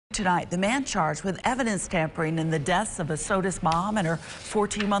Tonight, the man charged with evidence tampering in the deaths of a Sodus mom and her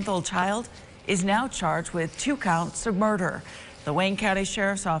 14-month-old child is now charged with 2 counts of murder. The Wayne County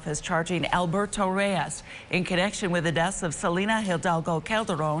Sheriff's Office charging Alberto Reyes in connection with the deaths of Selena Hidalgo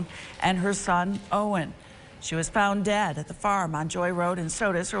Calderon and her son, Owen. She was found dead at the farm on Joy Road in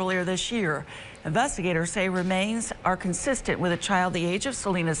Sodus earlier this year. Investigators say remains are consistent with a child the age of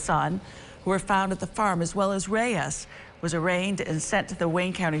Selena's son, who were found at the farm, as well as Reyes was arraigned and sent to the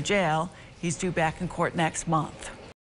Wayne County Jail. He's due back in court next month.